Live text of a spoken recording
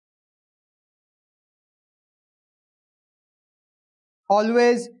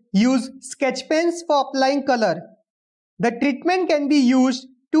Always use sketch pens for applying color. The treatment can be used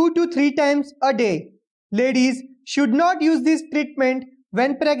 2 to 3 times a day. Ladies should not use this treatment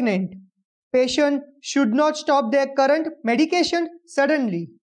when pregnant. Patient should not stop their current medication suddenly.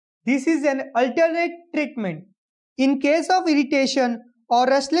 This is an alternate treatment. In case of irritation or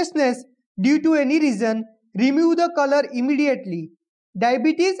restlessness due to any reason, remove the color immediately.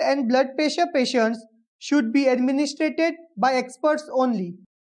 Diabetes and blood pressure patients should be administered by experts only.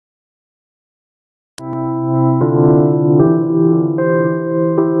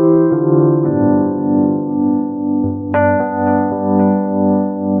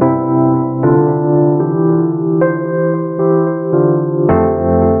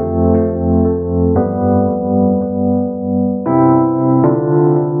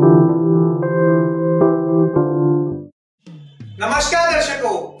 नमस्कार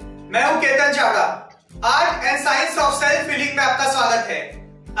दर्शकों, मैं हूं Ketan Chavda. Art and science of self healing में आपका स्वागत है।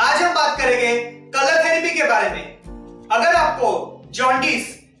 आज हम बात करेंगे कलर थेरेपी के बारे में। अगर आपको जॉन्डिस,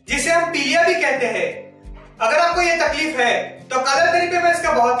 जिसे हम पीलिया भी कहते हैं, अगर आपको ये तकलीफ है तो कलर थेरेपी में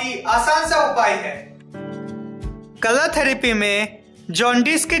इसका बहुत ही आसान सा उपाय है। कलर थेरेपी में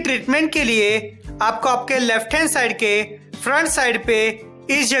जॉन्डिस के ट्रीटमेंट के लिए आपको आपके लेफ्ट हैंड साइड के फ्रंट साइड पे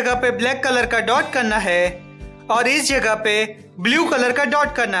इस जगह पे ब्लैक कलर का डॉट करना है और इस जगह पे ब्लू कलर का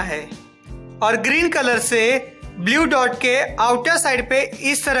डॉट करना है और ग्रीन कलर से ब्लू डॉट के आउटर साइड पे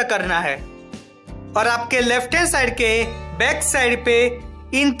इस तरह करना है और आपके लेफ्ट हैंड साइड के बैक साइड पे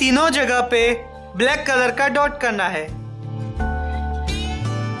इन तीनों जगह पे ब्लैक कलर का डॉट करना है।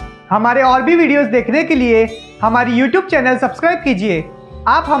 हमारे और भी वीडियोस देखने के लिए हमारी YouTube चैनल सब्सक्राइब कीजिए।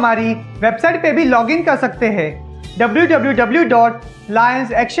 आप हमारी वेबसाइट पे भी लॉगिन कर सकते हैं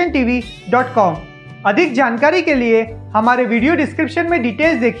www.lionsactiontv.com। अधिक जानकारी के लिए हमारे वीडियो डिस्क्रिप्शन में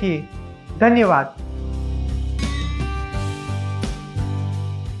डिटेल्स देखिए। धन्यवाद।